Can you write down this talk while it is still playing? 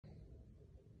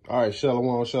All right,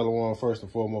 shalom, shalom. First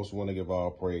and foremost, we want to give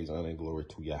all praise, honor, and glory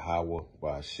to Yahweh,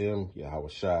 by Hashem, Yahweh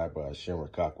Shai, by Hashem,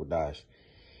 Rakakwadash.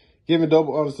 Giving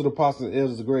double honors to the apostles and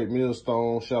elders, the great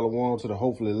millstone. Shalom to the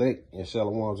hopefully elect, and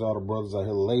shalom to all the brothers out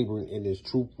here laboring in this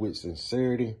truth with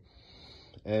sincerity.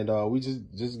 And we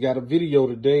just got a video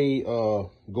today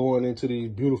going into these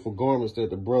beautiful garments that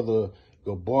the brother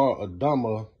Gabar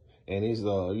Adama and his, I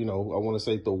want to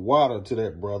say the water to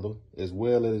that brother as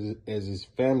well as his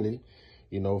family,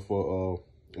 for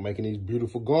making these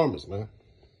beautiful garments, man.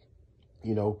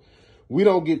 We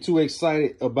don't get too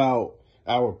excited about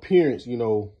our appearance,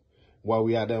 while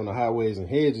we out there on the highways and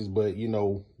hedges. But,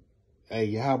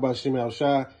 hey, how about Shem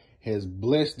Shai has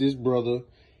blessed this brother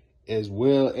as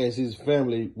well as his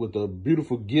family with a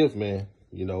beautiful gift, man.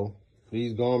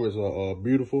 These garments are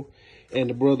beautiful. And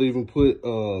the brother even put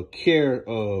care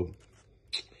of,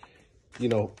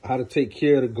 how to take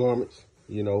care of the garments,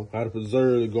 how to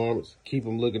preserve the garments, keep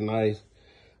them looking nice.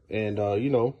 And,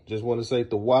 just want to say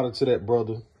the water to that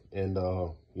brother. And,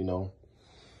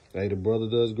 hey, the brother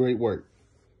does great work.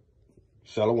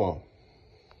 Shalom.